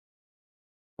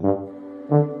Hello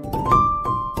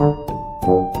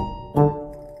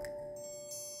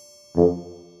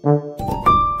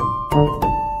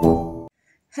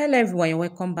everyone,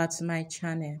 welcome back to my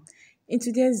channel. In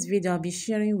today's video, I'll be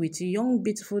sharing with you young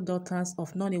beautiful daughters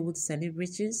of Nollywood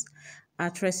celebrities,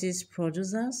 actresses,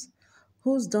 producers,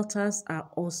 whose daughters are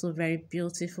also very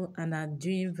beautiful and are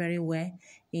doing very well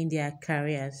in their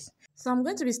careers. So I'm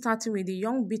going to be starting with the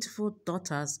young beautiful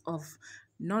daughters of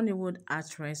Nollywood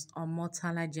actress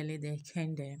Omotala Jelede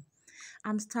Kende.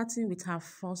 I'm starting with her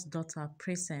first daughter,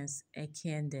 Princess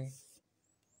Ekende.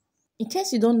 In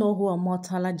case you don't know who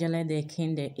Omotala Jelede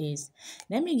Kinde is,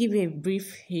 let me give you a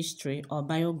brief history or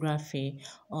biography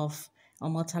of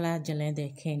Omotala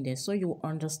Jelede Kinde so you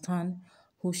understand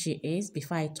who she is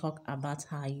before I talk about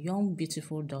her young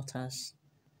beautiful daughters.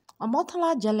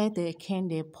 Omotala Jelede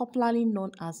Kende, popularly known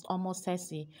as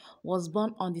Omosesi, was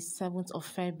born on the 7th of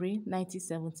February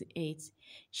 1978.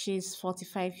 She is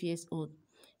 45 years old.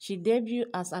 She debuted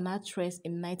as an actress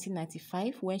in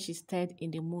 1995 when she starred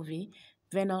in the movie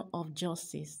Venom of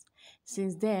Justice.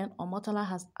 Since then, Omotala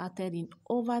has acted in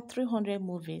over 300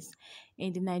 movies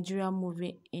in the Nigerian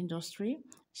movie industry.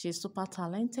 She is super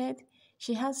talented.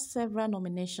 She has several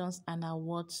nominations and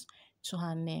awards to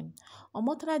her name.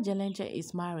 Omotala Jelenje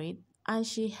is married and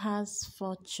she has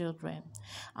 4 children.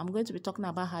 I'm going to be talking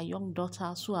about her young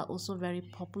daughters who are also very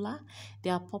popular. They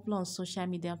are popular on social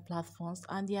media platforms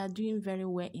and they are doing very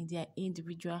well in their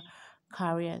individual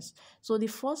careers. So the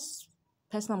first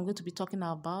person I'm going to be talking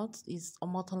about is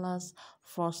Omotala's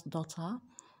first daughter,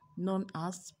 known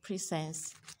as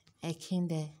Princess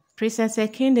Ekinde. Princess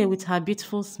Ekinde, with her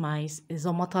beautiful smiles, is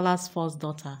Omotala's first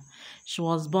daughter. She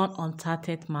was born on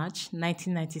 30th March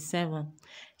 1997.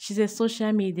 She's a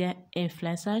social media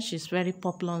influencer. She's very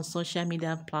popular on social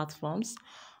media platforms,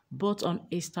 both on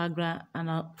Instagram and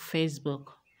on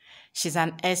Facebook. She's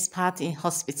an expert in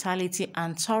hospitality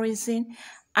and tourism,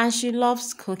 and she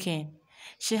loves cooking.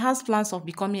 She has plans of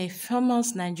becoming a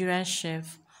famous Nigerian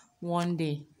chef one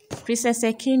day. Princess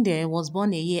Ekinde was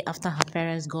born a year after her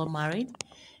parents got married.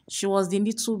 She was the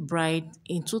little bride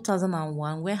in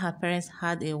 2001 when her parents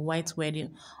had a white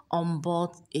wedding on board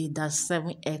a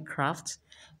Dash-7 aircraft,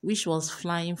 which was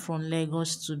flying from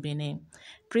Lagos to Benin.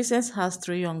 Princess has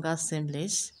 3 younger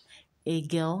siblings, a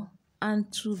girl and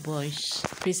 2 boys.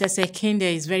 Princess Ekinde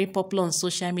is very popular on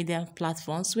social media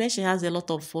platforms where she has a lot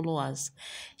of followers.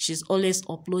 She's always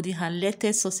uploading her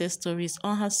latest success stories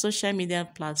on her social media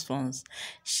platforms.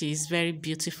 She's very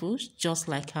beautiful, just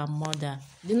like her mother.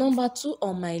 The number 2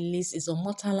 on my list is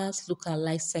Omotala's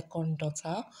look-alike second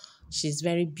daughter. She's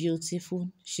very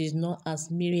beautiful. She's known as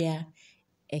Miria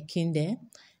Ekinde.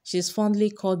 She's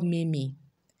fondly called Mimi.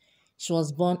 She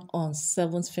was born on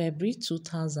 7th February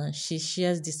 2000. She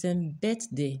shares the same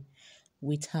birthday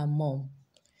with her mom.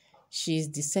 She is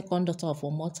the second daughter of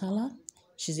Omotala.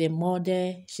 She's a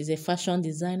model, she's a fashion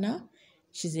designer,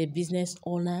 she's a business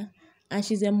owner, and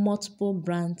she's a multiple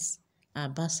brands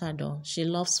ambassador. She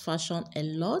loves fashion a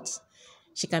lot.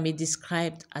 She can be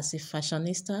described as a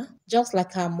fashionista. Just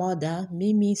like her mother,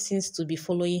 Mimi seems to be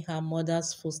following her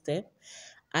mother's footsteps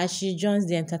as she joins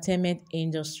the entertainment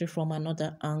industry from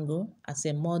another angle as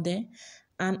a model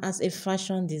and as a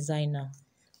fashion designer.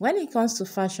 When it comes to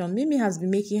fashion, Mimi has been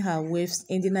making her waves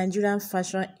in the Nigerian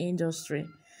fashion industry.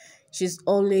 She's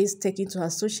always taking to her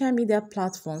social media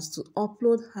platforms to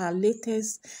upload her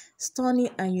latest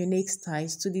stunning and unique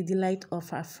styles to the delight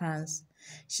of her fans.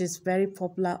 She's very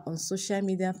popular on social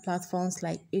media platforms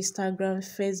like Instagram,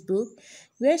 Facebook,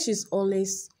 where she's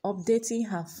always updating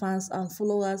her fans and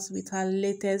followers with her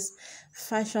latest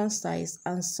fashion styles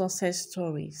and success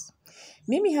stories.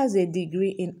 Mimi has a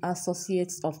degree in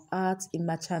Associates of Arts in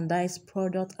Merchandise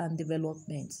Product and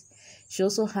Development. She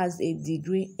also has a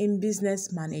degree in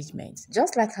Business Management.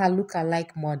 Just like her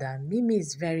look-alike mother, Mimi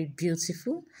is very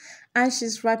beautiful and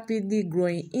she's rapidly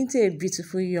growing into a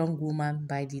beautiful young woman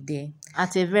by the day.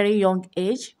 At a very young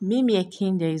age, Mimi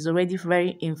Ekinde is already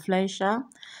very influential,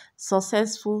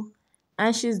 successful,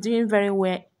 and she's doing very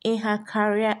well in her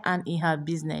career and in her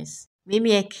business.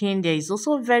 Mimi Ekinde is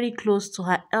also very close to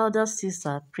her elder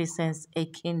sister, Princess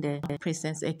Ekinde.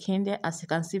 Princess Ekinde, as you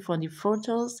can see from the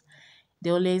photos, they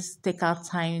always take out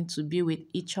time to be with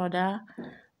each other,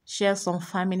 share some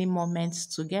family moments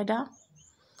together.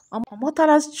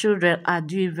 Omotala's children are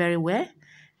doing very well.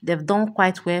 They've done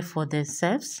quite well for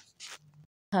themselves.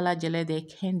 Omotala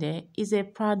Jelede Kende is a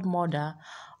proud mother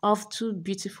of 2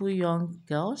 beautiful young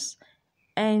girls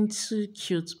and 2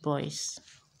 cute boys.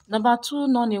 Number 2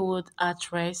 Nollywood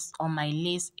actress on my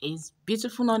list is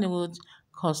beautiful Nollywood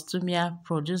costumier,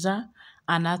 producer,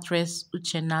 and actress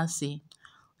Uche Nancy.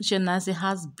 Nancy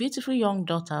has beautiful young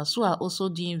daughters who are also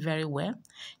doing very well.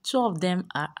 Two of them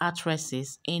are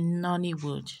actresses in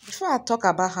Nollywood. Before I talk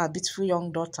about her beautiful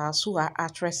young daughters who are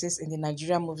actresses in the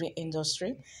Nigerian movie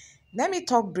industry, let me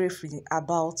talk briefly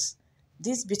about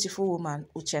this beautiful woman,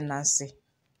 Nancy.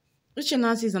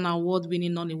 Nancy is an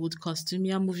award-winning Nollywood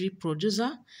costumier, movie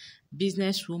producer,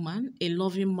 businesswoman, a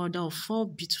loving mother of four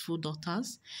beautiful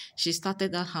daughters. She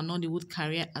started out her Nollywood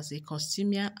career as a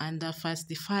costumier and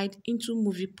diversified into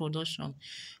movie production,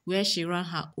 where she ran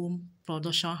her own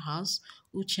production house,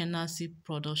 Nancy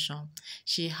Production.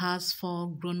 She has four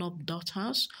grown-up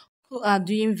daughters who are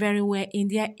doing very well in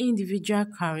their individual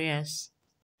careers.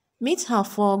 Meet her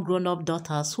four grown-up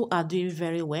daughters who are doing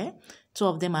very well. Two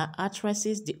of them are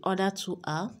actresses, the other two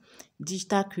are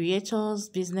digital creators,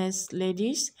 business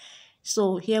ladies.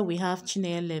 So here we have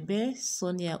Chineye Lebe,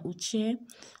 Sonia Uche,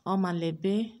 Oma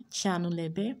Lebe, Chanu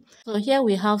Lebe. So here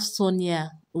we have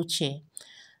Sonia Uche.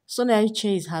 Sonia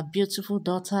Uche is her beautiful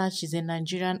daughter. She's a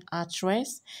Nigerian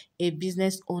actress, a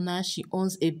business owner. She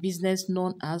owns a business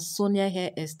known as Sonia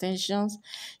Hair Extensions.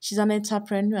 She's an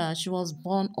entrepreneur. She was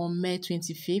born on May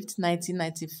 25th,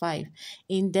 1995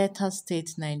 in Delta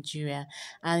State, Nigeria.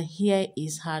 And here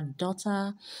is her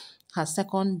daughter, her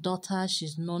second daughter.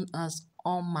 She's known as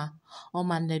Oma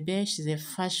Nebe. She's a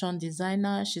fashion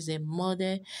designer. She's a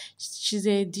model. She's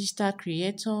a digital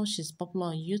creator. She's popular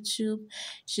on YouTube.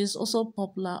 She's also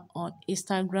popular on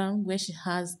Instagram where she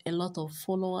has a lot of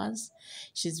followers.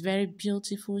 She's very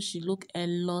beautiful. She looks a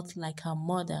lot like her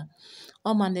mother.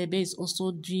 Oma Nebe is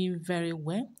also doing very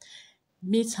well.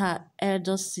 Meet her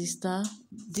elder sister.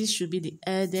 This should be the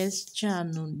eldest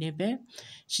Chanu Nebe.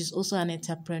 She's also an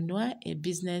entrepreneur, a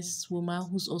businesswoman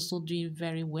who's also doing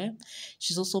very well.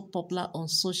 She's also popular on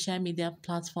social media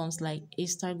platforms like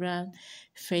Instagram,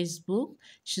 Facebook.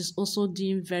 She's also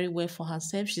doing very well for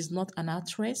herself. She's not an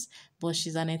actress, but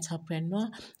she's an entrepreneur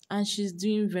and she's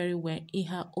doing very well in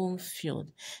her own field.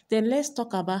 Then let's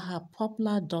talk about her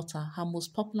popular daughter, her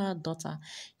most popular daughter,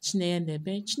 Chineye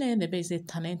Nebe. Chineye Nebe is a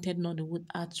talented Nollywood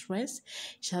actress.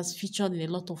 She has featured in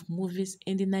a lot of movies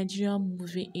in the Nigerian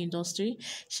movie industry.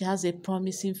 She has a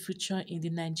promising future in the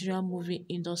Nigerian movie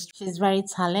industry. She's very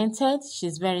talented.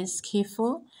 She's very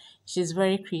skillful. She's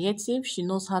very creative. She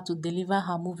knows how to deliver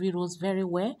her movie roles very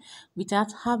well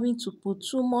without having to put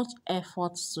too much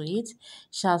effort to it.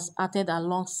 She has acted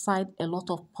alongside a lot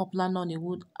of popular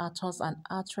Nollywood actors and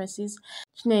actresses.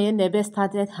 Chineye Nebe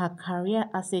started her career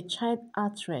as a child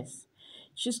actress.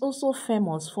 She's also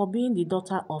famous for being the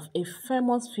daughter of a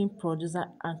famous film producer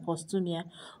and costumier,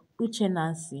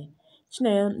 Nancy.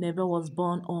 Chineye Nebe was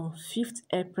born on 5th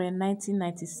April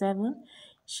 1997.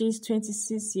 She's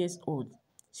 26 years old.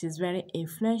 She's very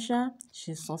influential,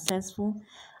 she's successful,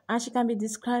 and she can be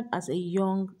described as a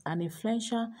young and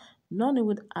influential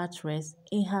Nollywood actress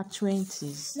in her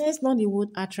 20s. Next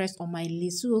Nollywood actress on my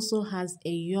list who also has a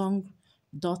young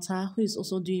daughter who is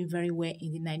also doing very well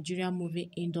in the Nigerian movie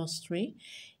industry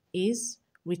is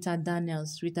Rita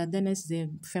Daniels. Rita Daniels is a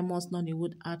famous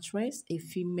Nollywood actress, a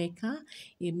filmmaker,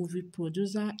 a movie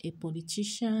producer, a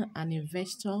politician, an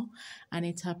investor, an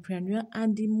entrepreneur,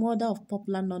 and the mother of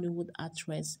popular Nollywood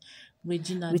actress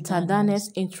Rita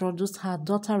Daniels introduced her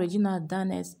daughter Regina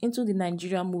Daniels into the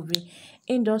Nigerian movie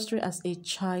industry as a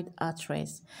child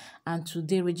actress. And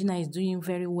today Regina is doing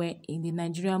very well in the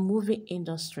Nigerian movie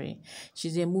industry.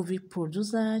 She's a movie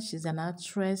producer, she's an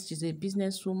actress, she's a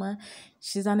businesswoman,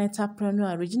 she's an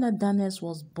entrepreneur. Regina Daniels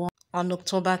was born on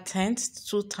October 10th,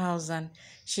 2000.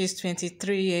 She's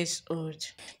 23 years old.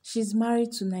 She's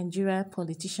married to Nigeria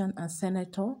politician and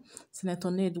Senator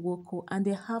Ned Woko, and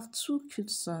they have two cute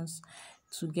sons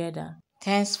together.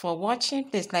 Thanks for watching.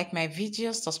 Please like my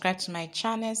video, subscribe to my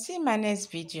channel. See you in my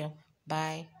next video.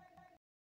 Bye.